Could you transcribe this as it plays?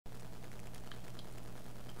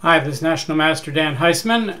Hi, this is National Master Dan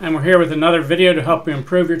Heisman, and we're here with another video to help you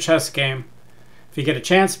improve your chess game. If you get a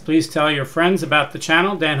chance, please tell your friends about the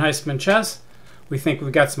channel, Dan Heisman Chess. We think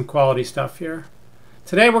we've got some quality stuff here.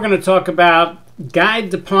 Today we're going to talk about Guide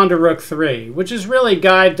to Pawn to Rook 3, which is really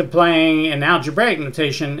guide to playing in algebraic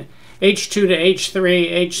notation h2 to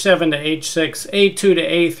h3, h7 to h6, a2 to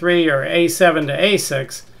a3, or a7 to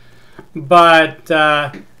a6.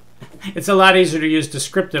 But it's a lot easier to use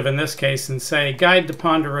descriptive in this case and say guide to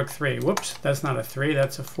pawn to rook 3. Whoops, that's not a 3,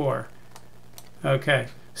 that's a 4. Okay,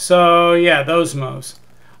 so yeah, those moves.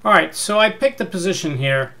 All right, so I picked a position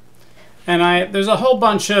here, and there's a whole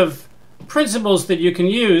bunch of principles that you can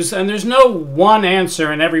use, and there's no one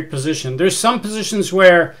answer in every position. There's some positions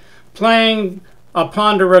where playing a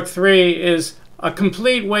pawn to rook 3 is a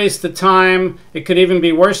complete waste of time. It could even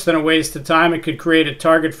be worse than a waste of time. It could create a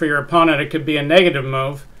target for your opponent. It could be a negative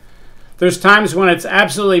move. There's times when it's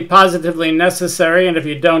absolutely positively necessary, and if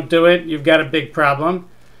you don't do it, you've got a big problem.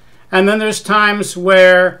 And then there's times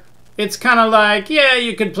where it's kind of like, yeah,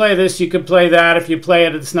 you could play this, you could play that. If you play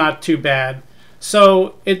it, it's not too bad.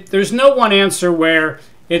 So there's no one answer where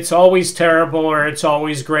it's always terrible or it's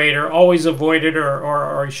always great or always avoid it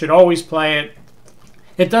or you should always play it.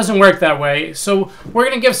 It doesn't work that way. So we're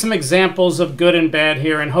going to give some examples of good and bad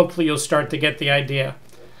here, and hopefully you'll start to get the idea.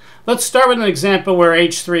 Let's start with an example where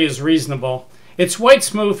h3 is reasonable. It's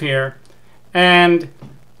white's move here, and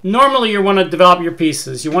normally you want to develop your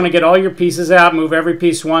pieces. You want to get all your pieces out, move every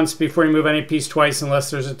piece once before you move any piece twice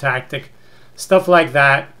unless there's a tactic, stuff like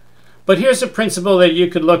that. But here's a principle that you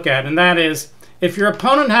could look at, and that is if your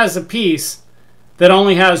opponent has a piece that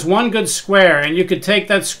only has one good square and you could take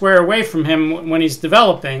that square away from him when he's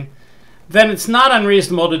developing, then it's not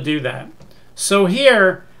unreasonable to do that. So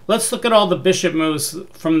here, let's look at all the bishop moves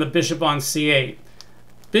from the bishop on c8.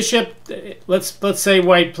 Bishop, let's say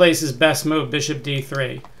white plays his best move, bishop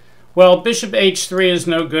d3. Well, bishop h3 is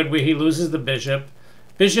no good where he loses the bishop.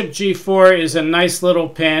 Bishop g4 is a nice little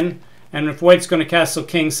pin, and if white's going to castle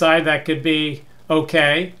kingside, that could be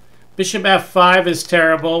okay. Bishop f5 is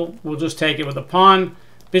terrible. We'll just take it with a pawn.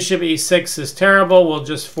 Bishop e6 is terrible. We'll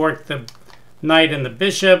just fork the knight and the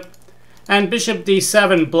bishop. And bishop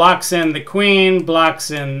d7 blocks in the queen,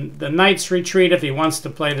 blocks in the knight's retreat if he wants to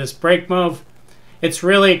play this break move. It's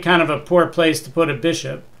really kind of a poor place to put a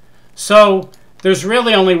bishop. So there's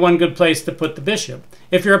really only one good place to put the bishop.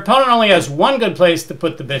 If your opponent only has one good place to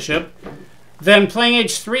put the bishop, then playing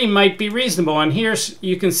h3 might be reasonable. And here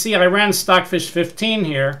you can see I ran Stockfish 15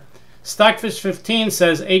 here. Stockfish 15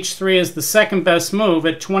 says h3 is the second best move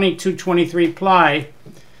at 22-23 ply.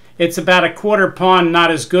 It's about a quarter pawn,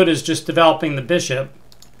 not as good as just developing the bishop.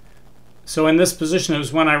 So in this position, it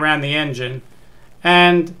was when I ran the engine.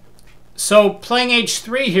 And so playing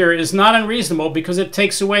h3 here is not unreasonable because it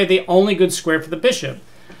takes away the only good square for the bishop.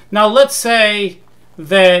 Now let's say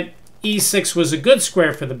that e6 was a good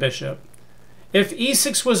square for the bishop. If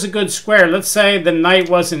e6 was a good square, let's say the knight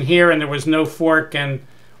wasn't here and there was no fork and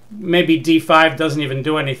maybe d5 doesn't even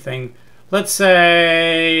do anything. Let's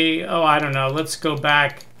say, oh, I don't know, let's go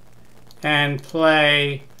back and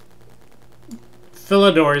play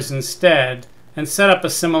Philidors instead and set up a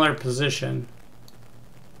similar position.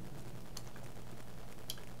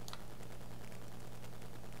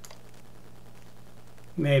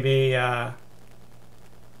 Maybe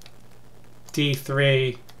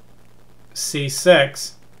d3,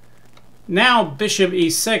 c6. Now bishop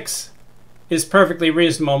e6 is perfectly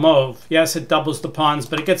reasonable move. Yes, it doubles the pawns,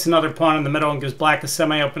 but it gets another pawn in the middle and gives black a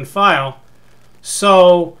semi-open file.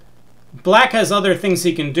 So black has other things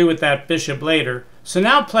he can do with that bishop later. So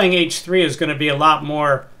now playing h3 is going to be a lot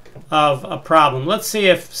more of a problem. Let's see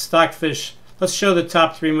if Stockfish, let's show the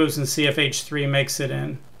top 3 moves and see if h3 makes it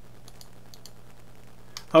in.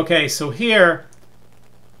 Okay, so here,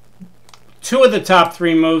 2 of the top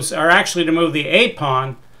 3 moves are actually to move the a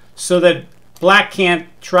pawn so that black can't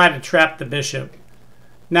try to trap the bishop.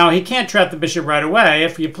 Now, he can't trap the bishop right away.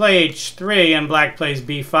 If you play h3 and black plays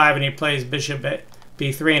b5 and he plays bishop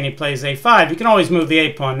b3 and he plays a5, you can always move the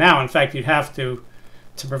a pawn now. In fact, you'd have to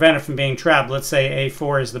prevent it from being trapped. Let's say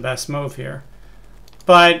a4 is the best move here.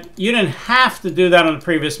 But you didn't have to do that on the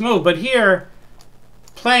previous move. But here,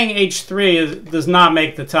 playing h3 does not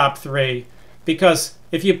make the top 3. Because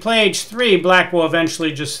if you play h3, black will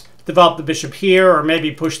eventually just develop the bishop here or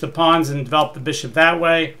maybe push the pawns and develop the bishop that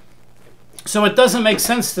way. So it doesn't make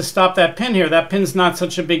sense to stop that pin here. That pin's not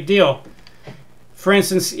such a big deal. For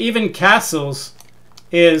instance, even castles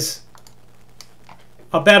is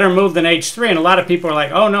a better move than h3. And a lot of people are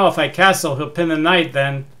like, oh no, if I castle, he'll pin the knight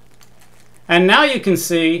then. And now you can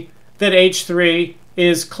see that h3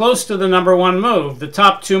 is close to the #1 move. The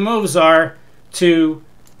top 2 moves are to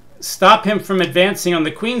stop him from advancing on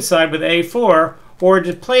the queen side with a4, or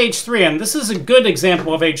to play h3. And this is a good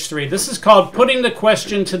example of h3. This is called putting the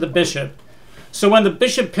question to the bishop. So when the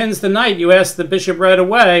bishop pins the knight, you ask the bishop right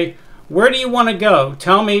away, where do you want to go?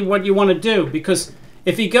 Tell me what you want to do. Because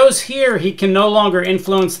if he goes here, he can no longer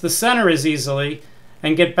influence the center as easily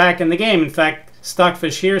and get back in the game. In fact,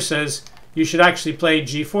 Stockfish here says you should actually play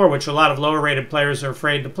g4, which a lot of lower rated players are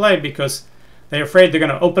afraid to play because they're afraid they're going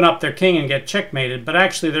to open up their king and get checkmated. But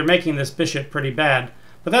actually, they're making this bishop pretty bad.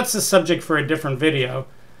 But that's a subject for a different video.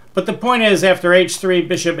 But the point is, after h3,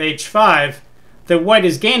 bishop h5, that white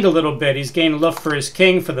has gained a little bit. He's gained loof for his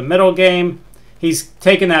king for the middle game. He's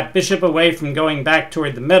taken that bishop away from going back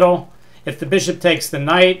toward the middle. If the bishop takes the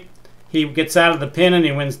knight, he gets out of the pin and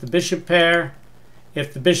he wins the bishop pair.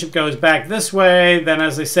 If the bishop goes back this way, then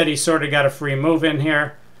as I said, he sort of got a free move in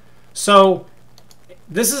here. So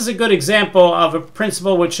this is a good example of a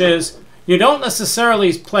principle, which is you don't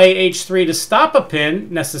necessarily play h3 to stop a pin,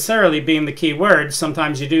 necessarily being the key word.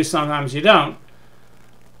 Sometimes you do, sometimes you don't.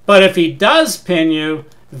 But if he does pin you,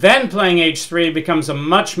 then playing h3 becomes a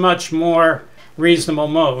much, much more reasonable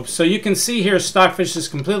move. So you can see here Stockfish is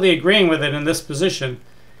completely agreeing with it in this position.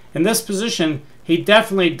 In this position, he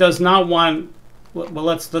definitely does not want... Well,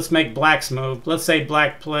 let's make black's move. Let's say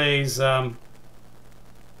black plays...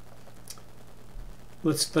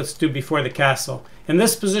 Let's do before the castle. In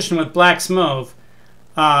this position with black's move,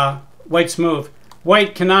 white's move,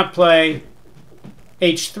 white cannot play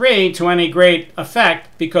h3 to any great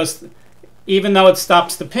effect because even though it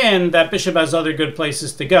stops the pin, that bishop has other good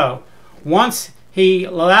places to go. Once he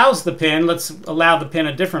allows the pin, let's allow the pin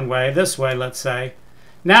a different way, this way, let's say.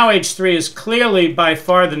 Now h3 is clearly by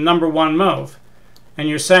far the #1 move. And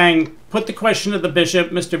you're saying, put the question to the bishop,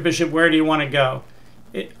 Mr. Bishop, where do you want to go?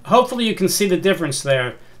 Hopefully you can see the difference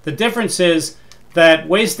there. The difference is that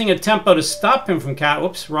wasting a tempo to stop him from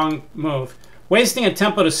wrong move. Wasting a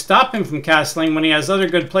tempo to stop him from castling when he has other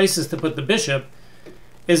good places to put the bishop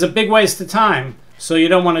is a big waste of time. So you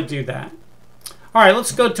don't want to do that. All right,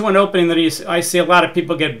 let's go to an opening that I see a lot of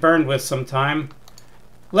people get burned with sometime.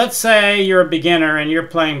 Let's say you're a beginner and you're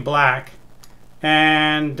playing black.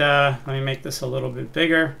 And let me make this a little bit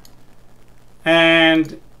bigger.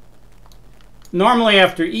 And normally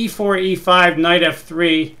after e4, e5, knight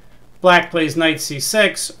f3, black plays knight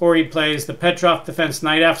c6, or he plays the Petrov defense,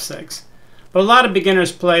 knight f6. But a lot of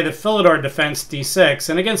beginners play the Philidor defense, d6.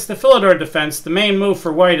 And against the Philidor defense, the main move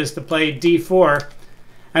for white is to play d4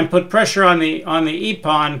 and put pressure on the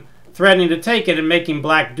e-pawn, threatening to take it and making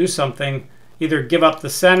black do something. Either give up the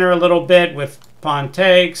center a little bit with pawn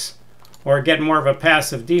takes, or get more of a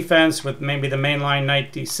passive defense with maybe the mainline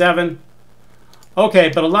knight d7.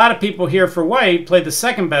 Okay, but a lot of people here for white play the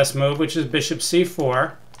second best move, which is bishop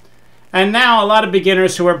c4. And now a lot of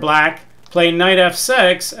beginners who are black play knight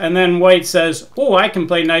f6, and then white says, oh, I can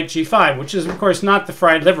play knight g5, which is, of course, not the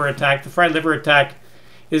fried liver attack. The fried liver attack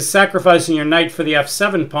is sacrificing your knight for the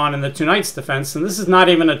f7 pawn in the two knights defense, and this is not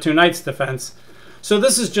even a two knights defense. So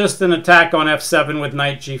this is just an attack on f7 with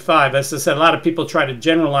knight g5. As I said, a lot of people try to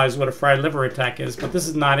generalize what a fried liver attack is, but this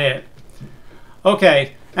is not it.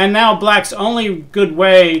 Okay, and now black's only good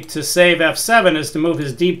way to save f7 is to move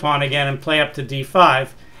his d-pawn again and play up to d5.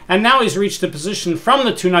 And now he's reached a position from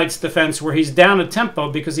the two knights defense where he's down a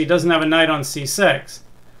tempo because he doesn't have a knight on c6.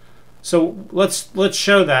 So let's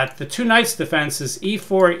show that. The two knights defense is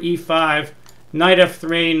e4, e5, knight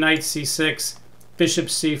f3, knight c6, bishop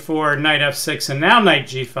c4, knight f6, and now knight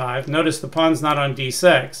g5. Notice the pawn's not on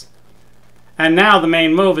d6. And now the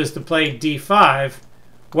main move is to play d5.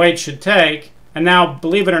 White should take. And now,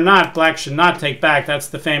 believe it or not, black should not take back. That's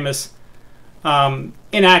the famous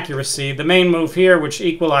inaccuracy. The main move here, which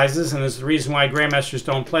equalizes, and is the reason why grandmasters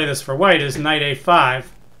don't play this for white, is knight a5.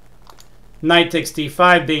 Knight takes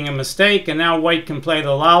d5 being a mistake, and now white can play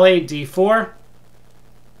the lolly, d4.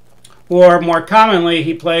 Or more commonly,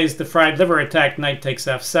 he plays the fried liver attack, knight takes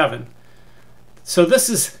f7. So this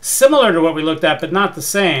is similar to what we looked at, but not the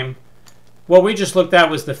same. What we just looked at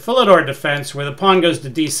was the Philidor defense, where the pawn goes to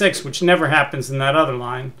d6, which never happens in that other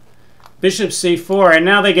line. Bishop c4, and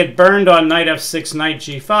now they get burned on knight f6, knight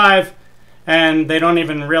g5, and they don't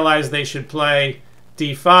even realize they should play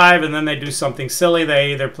d5, and then they do something silly.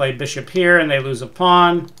 They either play bishop here and they lose a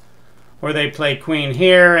pawn, or they play queen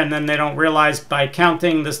here, and then they don't realize by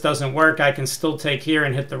counting this doesn't work. I can still take here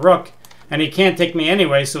and hit the rook, and he can't take me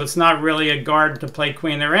anyway, so it's not really a guard to play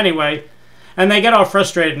queen there anyway. And they get all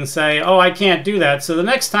frustrated and say, oh, I can't do that. So the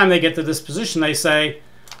next time they get to this position, they say,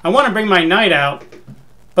 I want to bring my knight out,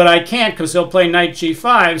 but I can't because he'll play knight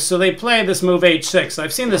g5, so they play this move h6.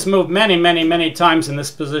 I've seen this move many, many, many times in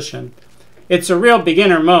this position. It's a real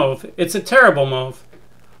beginner move. It's a terrible move.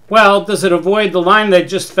 Well, does it avoid the line they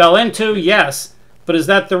just fell into? Yes. But is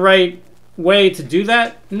that the right way to do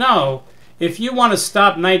that? No. If you want to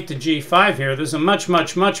stop knight to g5 here, there's a much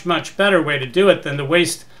better way to do it than to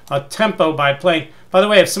waste a tempo by playing. By the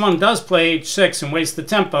way, if someone does play h6 and waste the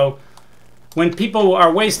tempo, when people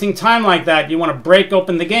are wasting time like that, you want to break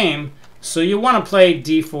open the game, so you want to play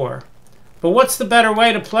d4. But what's the better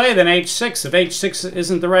way to play than h6 if h6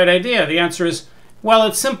 isn't the right idea? The answer is, well,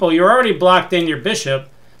 it's simple. You're already blocked in your bishop,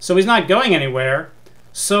 so he's not going anywhere.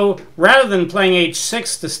 So rather than playing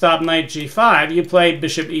h6 to stop knight g5, you play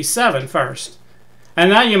bishop e7 first. And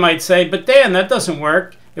now you might say, but Dan, that doesn't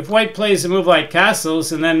work. If white plays a move like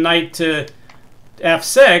castles and then knight to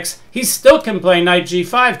f6, he still can play knight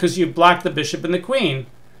g5 because you've blocked the bishop and the queen.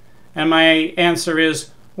 And my answer is,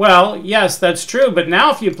 well, yes, that's true, but now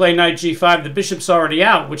if you play knight g5, the bishop's already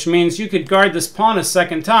out, which means you could guard this pawn a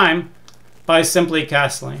second time by simply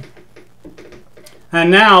castling. And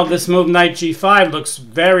now this move knight g5 looks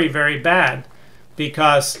very bad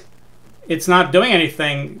because it's not doing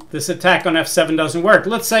anything. This attack on f7 doesn't work.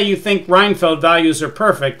 Let's say you think Reinfeld values are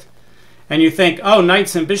perfect and you think, oh,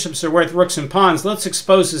 knights and bishops are worth rooks and pawns. Let's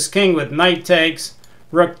expose his king with knight takes,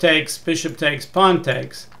 rook takes, bishop takes, pawn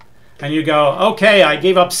takes. And you go, okay, I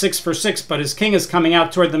gave up 6 for 6, but his king is coming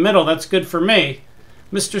out toward the middle. That's good for me.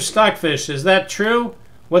 Mr. Stockfish, is that true?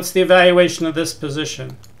 What's the evaluation of this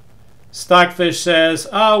position? Stockfish says,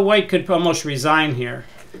 oh, white could almost resign here.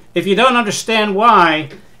 If you don't understand why,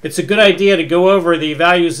 it's a good idea to go over the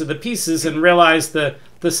values of the pieces and realize the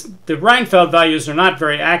Reinfeld values are not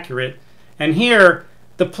very accurate. And here,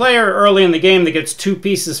 the player early in the game that gets 2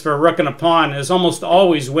 pieces for a rook and a pawn is almost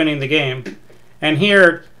always winning the game. And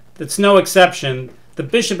here, it's no exception. The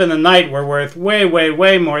bishop and the knight were worth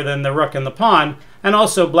way more than the rook and the pawn. And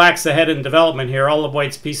also black's ahead in development here. All of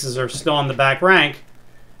white's pieces are still on the back rank.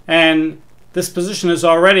 And this position is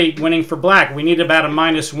already winning for black. We need about a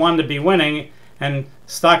 -1 to be winning. And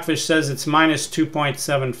Stockfish says it's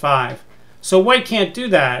 -2.75. So white can't do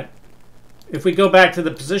that. If we go back to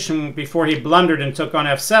the position before he blundered and took on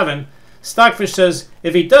f7, Stockfish says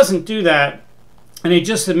if he doesn't do that, and he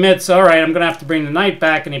just admits, all right, I'm going to have to bring the knight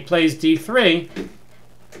back, and he plays d3,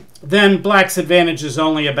 then black's advantage is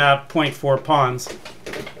only about 0.4 pawns.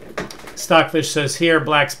 Stockfish says here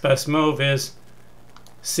black's best move is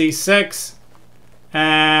c6,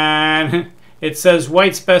 and it says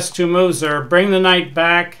white's best 2 moves are bring the knight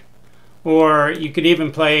back, or you could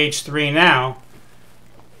even play h3 now,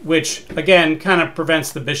 which again kind of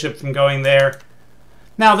prevents the bishop from going there.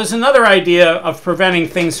 Now there's another idea of preventing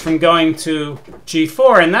things from going to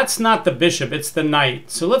g4, and that's not the bishop, it's the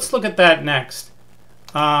knight. So let's look at that next.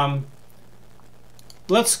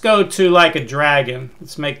 Let's go to like a dragon.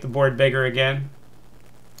 Let's make the board bigger again.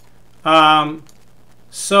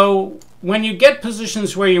 So when you get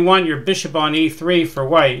positions where you want your bishop on e3 for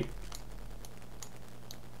white,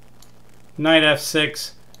 knight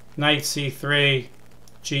f6, knight c3,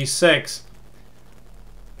 g6,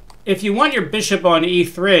 if you want your bishop on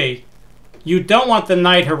e3, you don't want the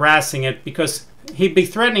knight harassing it because he'd be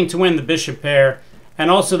threatening to win the bishop pair,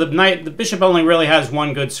 and also the bishop only really has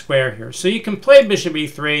one good square here. So you can play bishop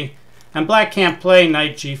e3, and black can't play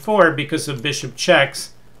knight g4 because of bishop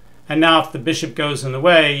checks. And now if the bishop goes in the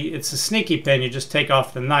way, it's a sneaky pin. You just take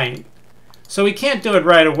off the knight. So he can't do it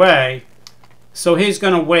right away. So he's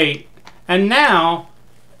going to wait. And now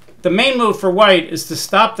the main move for white is to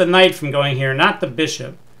stop the knight from going here, not the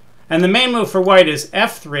bishop. And the main move for white is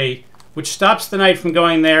f3, which stops the knight from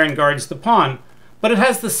going there and guards the pawn. But it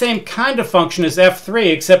has the same kind of function as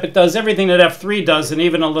f3, except it does everything that f3 does and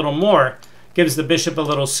even a little more. Gives the bishop a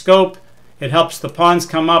little scope. It helps the pawns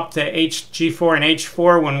come up to g4 and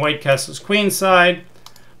h4 when white castles queenside.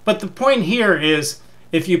 But the point here is,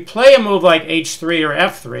 if you play a move like h3 or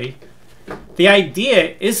f3, the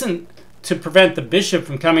idea isn't to prevent the bishop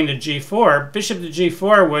from coming to g4. Bishop to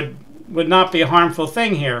g4 would not be a harmful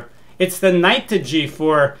thing here. It's the knight to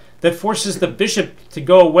g4 that forces the bishop to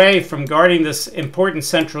go away from guarding this important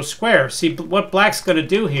central square. See, what black's going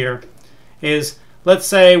to do here is, let's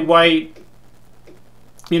say white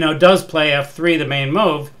does play f3, the main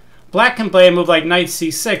move. Black can play a move like knight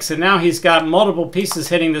c6, and now he's got multiple pieces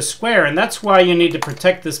hitting the square, and that's why you need to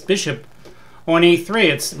protect this bishop on e3.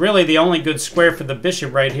 It's really the only good square for the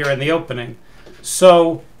bishop right here in the opening.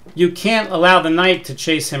 So you can't allow the knight to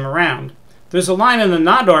chase him around. There's a line in the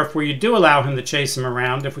Nahdorf where you do allow him to chase him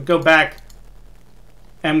around. If we go back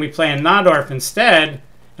and we play in Nahdorf instead,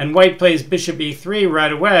 and white plays bishop e3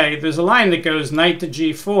 right away, there's a line that goes knight to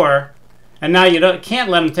g4, and now you can't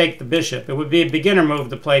let him take the bishop. It would be a beginner move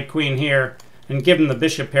to play queen here and give him the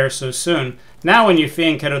bishop pair so soon. Now when you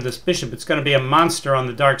fianchetto this bishop, it's going to be a monster on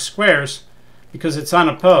the dark squares because it's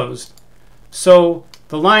unopposed. So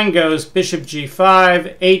the line goes bishop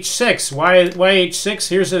g5, h6. Why h6?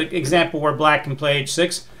 Here's an example where black can play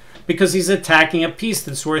h6 because he's attacking a piece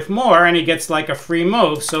that's worth more and he gets like a free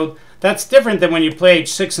move. So that's different than when you play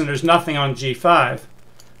h6 and there's nothing on g5.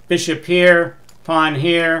 Bishop here, pawn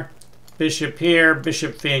here, bishop here,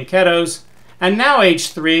 bishop fianchettos. And now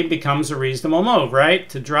h3 becomes a reasonable move, right?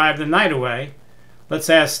 To drive the knight away. Let's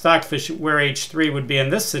ask Stockfish where h3 would be in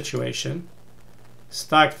this situation.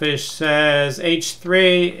 Stockfish says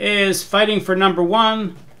h3 is fighting for number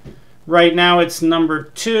 1. Right now it's number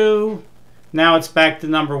 2. Now it's back to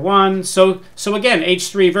number 1. So again,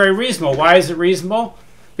 h3 very reasonable. Why is it reasonable?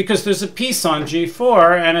 Because there's a piece on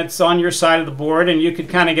g4 and it's on your side of the board and you could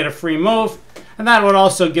kind of get a free move. And that would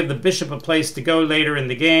also give the bishop a place to go later in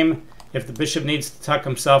the game if the bishop needs to tuck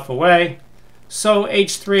himself away. So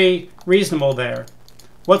h3 reasonable there.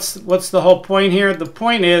 What's the whole point here? The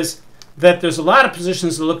point is that there's a lot of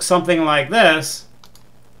positions that look something like this,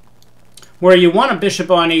 where you want a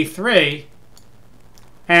bishop on e3,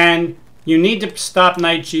 and you need to stop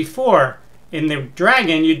knight g4. In the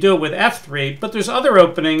dragon, you do it with f3, but there's other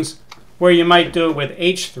openings where you might do it with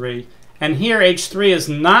h3. And here, h3 is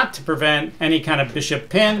not to prevent any kind of bishop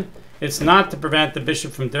pin. It's not to prevent the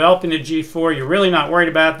bishop from developing to g4. You're really not worried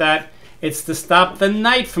about that. It's to stop the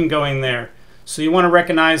knight from going there. So you want to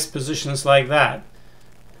recognize positions like that.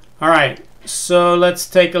 All right, so let's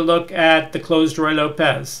take a look at the closed Roy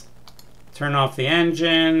Lopez. Turn off the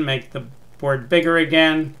engine, make the board bigger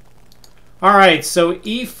again. All right, so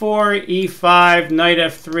e4, e5, knight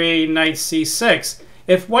f3, knight c6.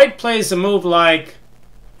 If white plays a move like,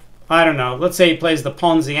 I don't know, let's say he plays the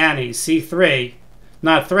Ponziani, c3,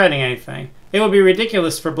 not threatening anything, it would be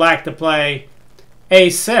ridiculous for black to play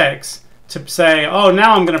a6 to say, oh,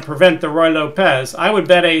 now I'm going to prevent the Roy Lopez. I would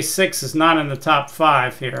bet a6 is not in the top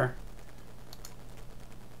 5 here.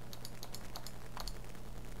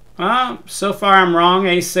 So far I'm wrong.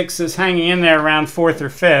 a6 is hanging in there around 4th or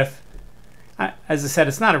 5th. As I said,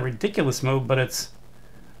 it's not a ridiculous move, but it's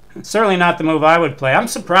certainly not the move I would play. I'm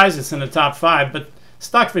surprised it's in the top 5, but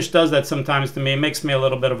Stockfish does that sometimes to me. It makes me a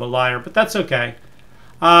little bit of a liar, but that's okay.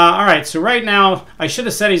 All right, so right now, I should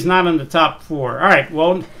have said he's not in the top 4. All right,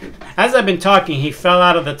 well, as I've been talking, he fell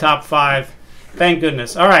out of the top 5. Thank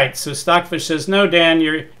goodness. All right, so Stockfish says, no, Dan,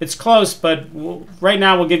 it's close, but right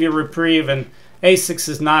now we'll give you a reprieve, and a6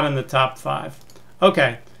 is not in the top 5.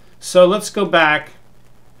 Okay, so let's go back,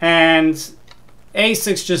 and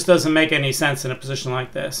a6 just doesn't make any sense in a position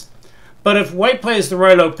like this. But if white plays the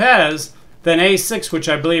Roy Lopez, then a6, which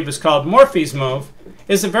I believe is called Morphy's move,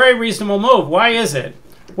 is a very reasonable move. Why is it?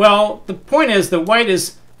 Well, the point is that white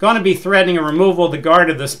is going to be threatening a removal of the guard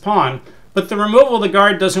of this pawn, but the removal of the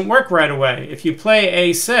guard doesn't work right away. If you play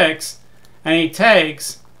a6 and he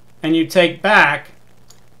takes and you take back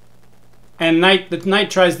and the knight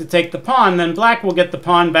tries to take the pawn, then black will get the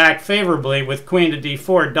pawn back favorably with queen to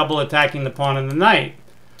d4, double attacking the pawn and the knight.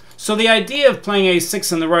 So the idea of playing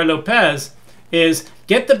a6 in the Roy Lopez is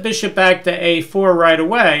get the bishop back to a4 right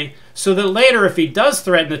away so that later if he does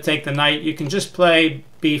threaten to take the knight, you can just play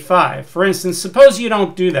b5. For instance, suppose you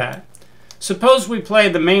don't do that. Suppose we play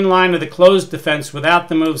the main line of the closed defense without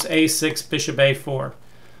the moves a6, bishop a4.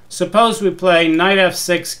 Suppose we play knight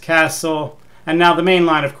f6, castle, and now the main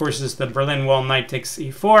line, of course, is the Berlin Wall, knight takes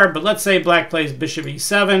e4, but let's say black plays bishop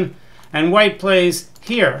e7, and white plays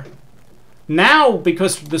here. Now,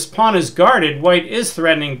 because this pawn is guarded, white is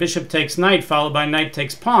threatening bishop takes knight, followed by knight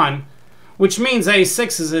takes pawn, which means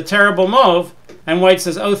a6 is a terrible move, and white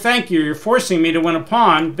says, oh, thank you, you're forcing me to win a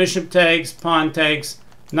pawn. Bishop takes, pawn takes,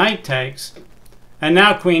 knight takes, and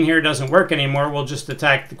now queen here doesn't work anymore. We'll just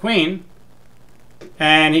attack the queen,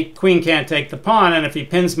 and queen can't take the pawn, and if he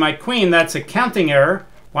pins my queen, that's a counting error.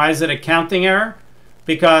 Why is it a counting error?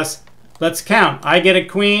 Because let's count. I get a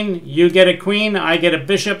queen, you get a queen, I get a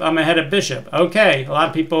bishop, I'm ahead of bishop. Okay, a lot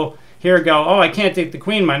of people here go, oh, I can't take the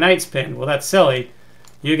queen, my knight's pinned. Well, that's silly.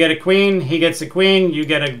 You get a queen, he gets a queen, you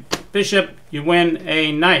get a bishop, you win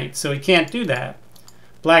a knight. So he can't do that.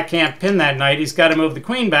 Black can't pin that knight. He's got to move the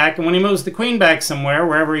queen back, and when he moves the queen back somewhere,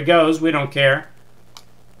 wherever he goes, we don't care.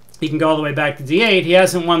 He can go all the way back to d8. He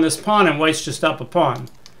hasn't won this pawn, and white's just up a pawn.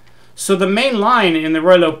 So the main line in the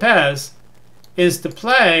Roy Lopez is to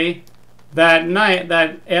play that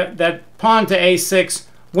pawn to a6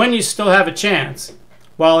 when you still have a chance,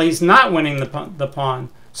 while he's not winning the pawn.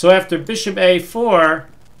 So after bishop a4,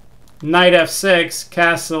 knight f6,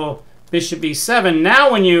 castle, bishop e7,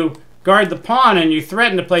 now when you guard the pawn and you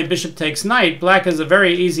threaten to play bishop takes knight, black has a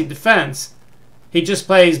very easy defense. he just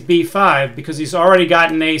plays b5 because he's already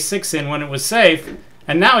gotten a6 in when it was safe,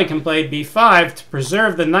 and now he can play b5 to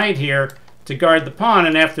preserve the knight here to guard the pawn.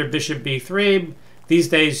 And after bishop b3, these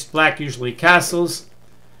days black usually castles,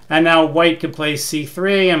 and now white could play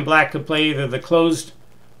c3, and black could play either the closed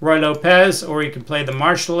Roy Lopez or he could play the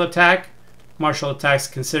Marshall attack. Marshall attack's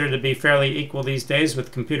considered to be fairly equal these days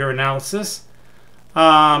with computer analysis.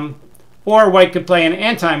 Or white could play an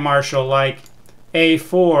anti-Marshall like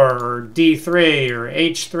a4 or d3 or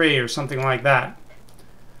h3 or something like that.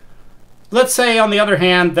 Let's say, on the other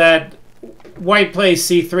hand, that white plays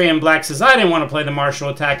c3 and black says, I didn't want to play the Marshall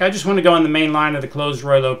attack. I just want to go in the main line of the closed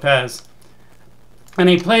Roy Lopez. And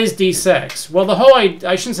he plays d6. Well,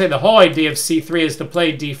 I shouldn't say the whole idea of c3 is to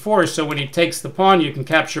play d4, so when he takes the pawn, you can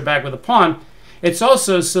capture back with a pawn. It's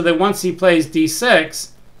also so that once he plays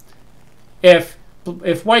d6, if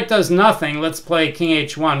white does nothing, let's play king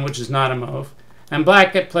h1, which is not a move, and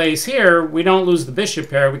black plays here, we don't lose the bishop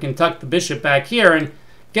pair. We can tuck the bishop back here and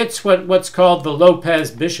gets what's called the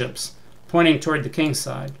Lopez bishops, pointing toward the king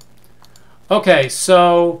side. Okay,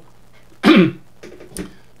 so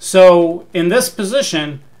so in this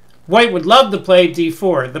position, white would love to play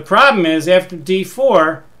d4. The problem is, after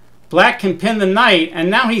d4, black can pin the knight, and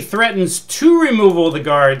now he threatens two removal of the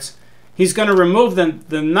guards. He's going to remove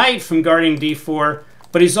the knight from guarding d4,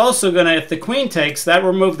 but he's also going to, if the queen takes, that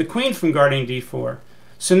will remove the queen from guarding d4.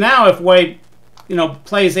 So now if white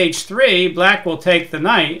plays h3, black will take the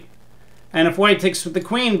knight, and if white takes with the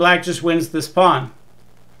queen, black just wins this pawn.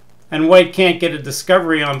 And white can't get a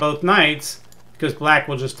discovery on both knights, because black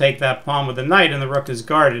will just take that pawn with the knight and the rook is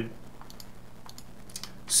guarded.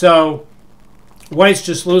 So white's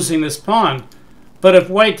just losing this pawn. But if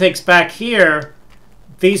white takes back here,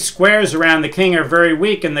 these squares around the king are very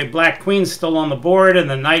weak, and the black queen's still on the board, and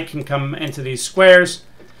the knight can come into these squares.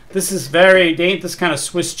 This is this kind of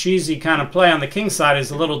Swiss cheesy kind of play on the king side is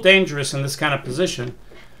a little dangerous in this kind of position.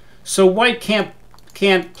 So white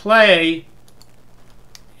can't play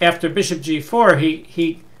after bishop g4.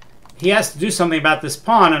 He has to do something about this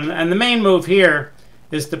pawn, and the main move here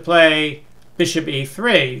is to play bishop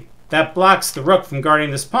e3. That blocks the rook from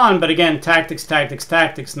guarding this pawn, but again, tactics, tactics,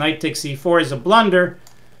 tactics. Knight takes e4 is a blunder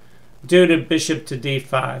due to bishop to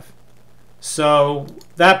d5. So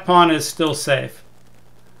that pawn is still safe.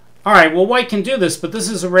 All right, well, white can do this, but this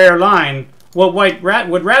is a rare line. What white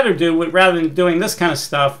would rather do, rather than doing this kind of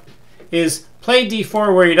stuff, is play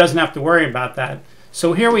d4 where he doesn't have to worry about that.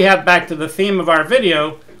 So here we have back to the theme of our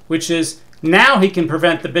video, which is now he can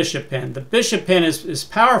prevent the bishop pin. The bishop pin is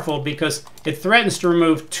powerful because it threatens to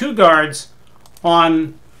remove two guards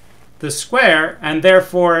on the square, and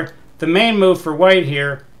therefore the main move for white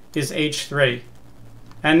here is h3.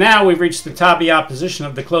 And now we've reached the tabi opposition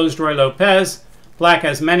of the closed Roy Lopez. Black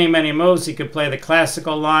has many, many moves. He could play the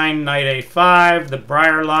classical line, knight a5, the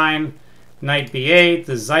Breyer line, knight b8,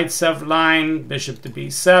 the Zaitsev line, bishop to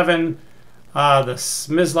b7, the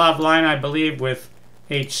Smyslov line, I believe, with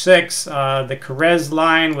h6, the Kerez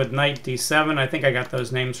line with knight d7. I think I got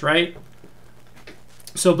those names right.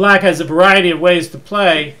 So black has a variety of ways to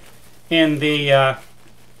play in the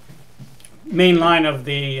main line of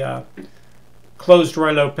the closed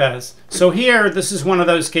Roy Lopez. So here, this is one of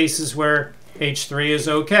those cases where h3 is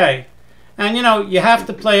okay. And you have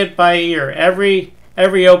to play it by ear.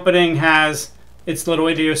 Every opening has its little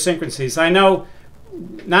idiosyncrasies. I know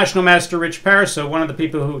National Master Rich Paraso, one of the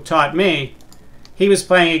people who taught me, he was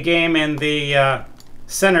playing a game in the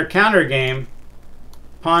center counter game.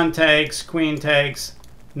 Pawn takes, queen takes,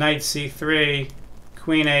 knight c3,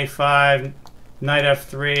 queen a5, knight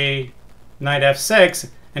f3, knight f6,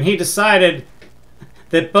 and he decided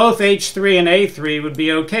that both h3 and a3 would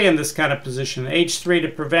be okay in this kind of position. h3 to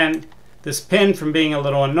prevent this pin from being a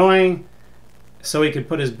little annoying, so he could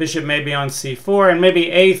put his bishop maybe on c4, and maybe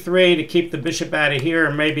a3 to keep the bishop out of here,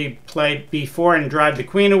 and maybe play b4 and drive the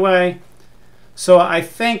queen away. So I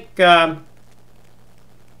think, I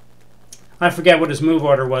forget what his move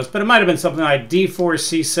order was, but it might have been something like d4,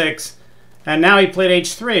 c6, and now he played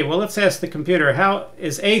h3. Well, let's ask the computer, how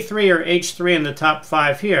is a3 or h3 in the top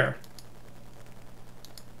 5 here?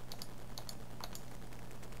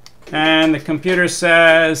 And the computer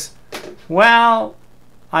says, well,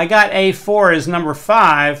 I got a4 as number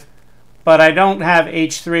 5, but I don't have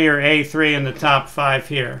h3 or a3 in the top 5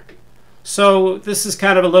 here. So this is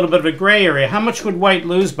kind of a little bit of a gray area. How much would white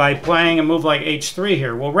lose by playing a move like h3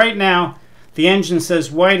 here? Well, right now, the engine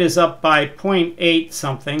says white is up by 0.8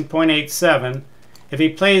 something, 0.87. If he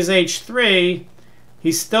plays h3,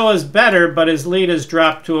 he still is better, but his lead has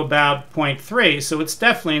dropped to about 0.3, so it's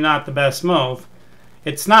definitely not the best move.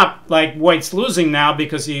 It's not like white's losing now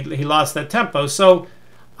because he lost that tempo. So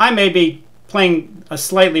I may be playing a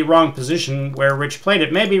slightly wrong position where Rich played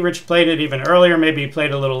it. Maybe Rich played it even earlier, maybe he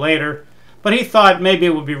played a little later, but he thought maybe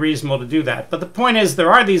it would be reasonable to do that. But the point is,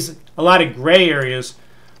 there are a lot of gray areas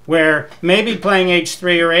where maybe playing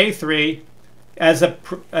H3 or A3 as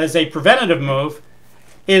a preventative move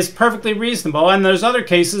is perfectly reasonable, and there's other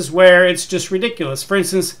cases where it's just ridiculous. For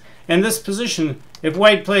instance, in this position, if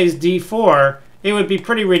white plays D4, it would be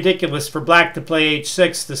pretty ridiculous for black to play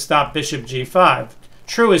H6 to stop bishop G5.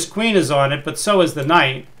 True, his queen is on it, but so is the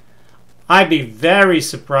knight. I'd be very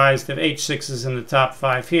surprised if H6 is in the top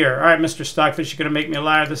 5 here. All right, Mr. Stockfish, you're going to make me a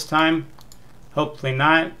liar this time? Hopefully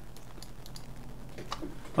not.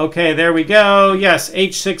 Okay, there we go. Yes,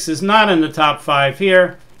 H6 is not in the top 5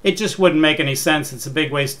 here. It just wouldn't make any sense. It's a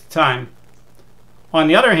big waste of time. On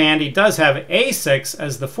the other hand, he does have A6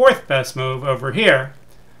 as the 4th best move over here,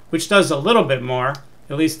 which does a little bit more,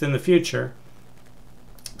 at least in the future.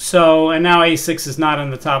 So, and now A6 is not in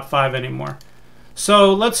the top 5 anymore.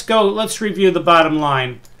 So let's review the bottom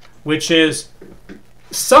line, which is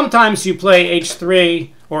sometimes you play H3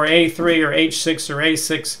 or A3 or H6 or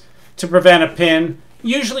A6 to prevent a pin.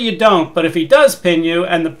 Usually you don't, but if he does pin you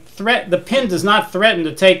and the pin does not threaten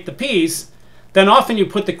to take the piece, then often you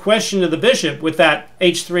put the question to the bishop with that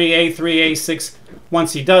H3, A3, A6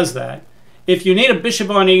 once he does that. If you need a bishop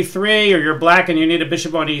on E3, or you're black and you need a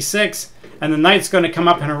bishop on E6, and the knight's going to come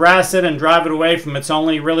up and harass it and drive it away from its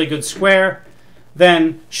only really good square,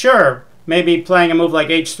 then sure, maybe playing a move like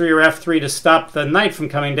H3 or F3 to stop the knight from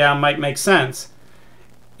coming down might make sense.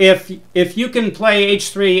 If you can play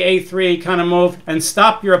H3, A3 kind of move and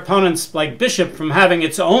stop your opponent's like bishop from having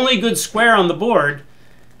its only good square on the board,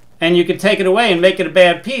 and you can take it away and make it a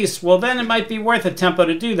bad piece, well then it might be worth a tempo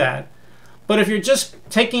to do that. But if you're just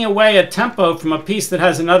taking away a tempo from a piece that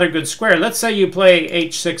has another good square, let's say you play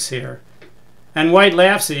H6 here, and white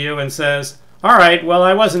laughs at you and says, all right, well,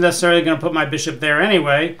 I wasn't necessarily going to put my bishop there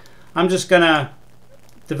anyway. I'm just going to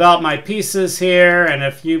develop my pieces here, and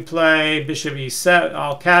if you play bishop E7,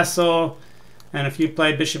 I'll castle, and if you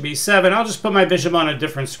play bishop E7, I'll just put my bishop on a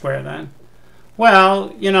different square then.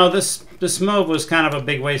 Well, you know, this move was kind of a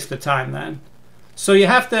big waste of time then. So you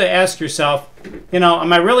have to ask yourself, you know,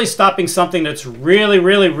 am I really stopping something that's really,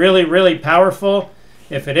 really, really, really powerful?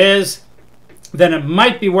 If it is, then it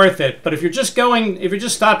might be worth it. But if you're just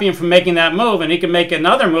stopping him from making that move and he can make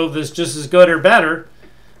another move that's just as good or better,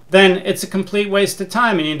 then it's a complete waste of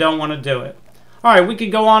time and you don't want to do it. All right, we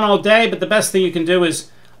could go on all day, but the best thing you can do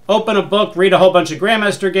is open a book, read a whole bunch of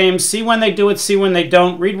Grandmaster games, see when they do it, see when they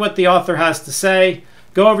don't, read what the author has to say,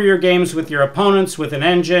 go over your games with your opponents with an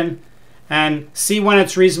engine, and see when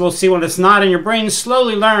it's reasonable, see when it's not, and your brain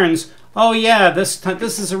slowly learns, oh yeah, this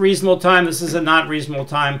is a reasonable time, this is a not reasonable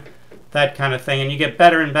time, that kind of thing. And you get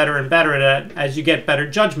better and better and better at it as you get better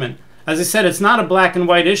judgment. As I said, it's not a black and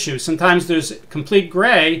white issue. Sometimes there's complete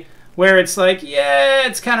gray where it's like, yeah,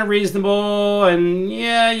 it's kind of reasonable, and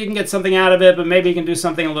yeah, you can get something out of it, but maybe you can do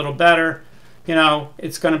something a little better. You know,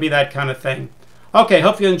 it's going to be that kind of thing. Okay,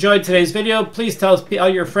 hope you enjoyed today's video. Please tell all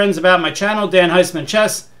your friends about my channel, Dan Heisman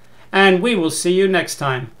Chess, and we will see you next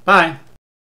time. Bye.